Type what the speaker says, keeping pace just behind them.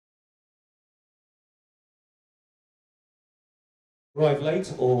arrive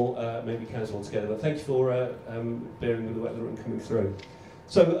late or maybe cancel altogether, but thank you for bearing with the weather and coming through.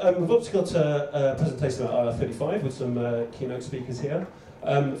 So we've obviously got a presentation about IR35 with some keynote speakers here.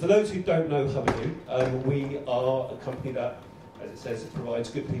 For those who don't know Hubadoo, we are a company that, as it says, provides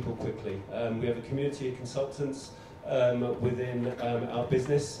good people quickly. We have a community of consultants within our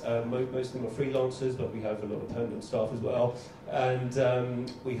business. Most of them are freelancers, but we have a lot of permanent staff as well.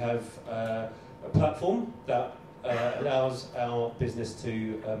 And we have a platform that allows our business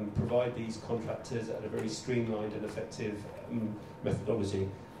to provide these contractors at a very streamlined and effective methodology.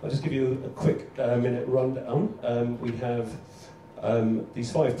 I'll just give you a quick minute rundown. We have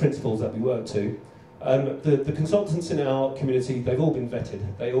these 5 principles that we work to. The consultants in our community, they've all been vetted.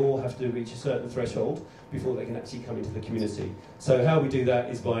 They all have to reach a certain threshold before they can actually come into the community. So how we do that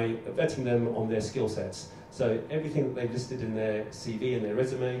is by vetting them on their skill sets. So everything that they've listed in their CV and their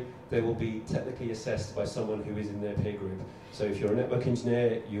resume, they will be technically assessed by someone who is in their peer group. So if you're a network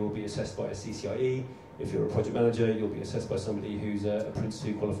engineer, you'll be assessed by a CCIE. If you're a project manager, you'll be assessed by somebody who's a Prince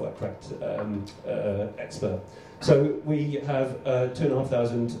 2 qualified expert. So we have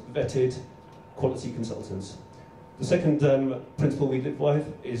 2,500 vetted quality consultants. The second principle we live by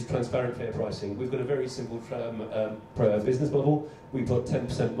is transparent fair pricing. We've got a very simple business model. We put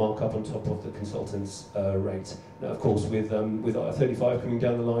 10% markup on top of the consultant's rate. Now, of course, with IR35 coming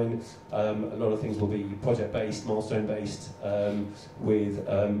down the line, a lot of things will be project-based, milestone-based, with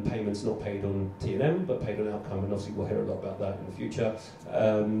payments not paid on T&M, but paid on outcome, and obviously we'll hear a lot about that in the future,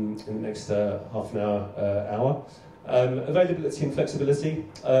 in the next half an hour. Availability and flexibility.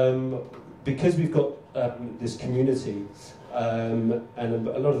 Because we've got this community, and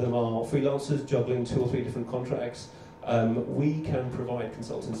a lot of them are freelancers juggling 2 or 3 different contracts, we can provide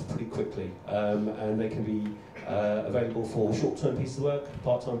consultants pretty quickly, and they can be available for short-term pieces of work,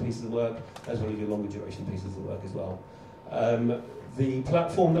 part-time pieces of work, as well as your longer duration pieces of work as well. The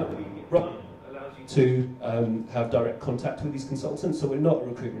platform that we run allows you to have direct contact with these consultants, so we're not a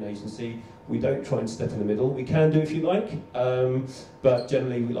recruitment agency. We don't try and step in the middle. We can do if you like, but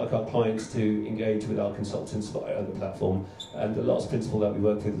generally we like our clients to engage with our consultants via the platform. And the last principle that we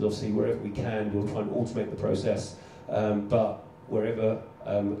work with is obviously wherever we can, we'll try and automate the process, but wherever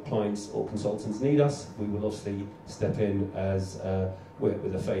clients or consultants need us, we will obviously step in as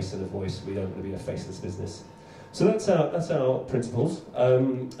with a face and a voice. We don't want to be a faceless business. So that's our principles.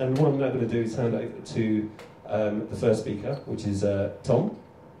 And what I'm now going to do is hand over to the first speaker, which is Tom.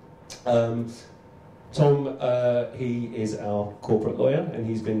 Tom, he is our corporate lawyer, and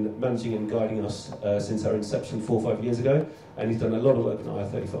he's been managing and guiding us since our inception 4 or 5 years ago, and he's done a lot of work on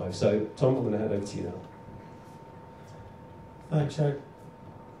IR35. So, Tom, I'm going to hand over to you now. Thanks, Joe.